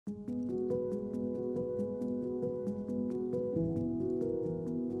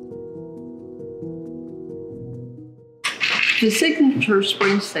The Signature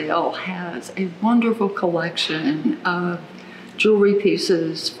Spring Sale has a wonderful collection of jewelry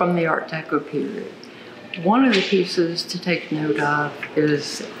pieces from the Art Deco period. One of the pieces to take note of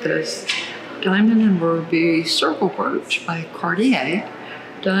is this diamond and ruby circle brooch by Cartier,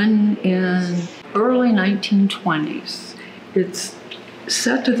 done in early 1920s. It's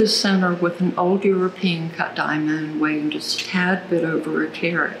set to the center with an old European cut diamond weighing just a tad bit over a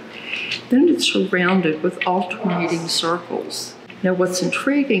carat. Then it's surrounded with alternating circles. Now what's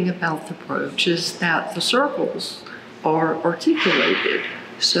intriguing about the brooch is that the circles are articulated,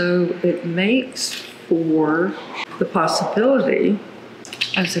 so it makes for the possibility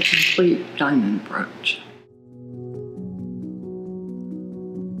as a complete diamond brooch.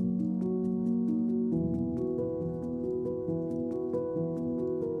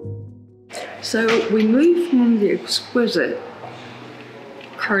 So we move from the exquisite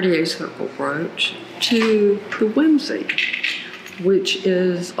Cartier circle brooch to the whimsy, which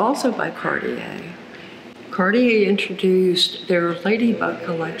is also by Cartier. Cartier introduced their Ladybug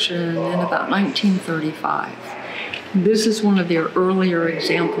collection in about 1935. This is one of their earlier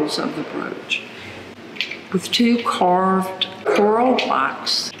examples of the brooch, with two carved coral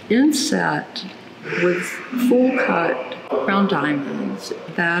blocks inset with full-cut crown diamonds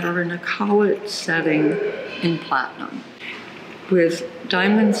that are in a collet setting in platinum, with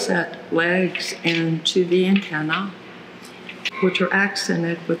diamond set legs and to the antenna, which are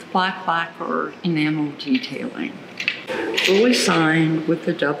accented with black lacquer enamel detailing, fully signed with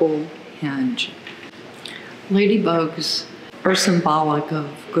a double hinge. Ladybugs are symbolic of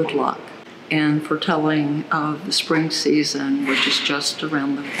good luck and foretelling of the spring season, which is just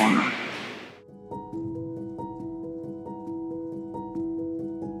around the corner.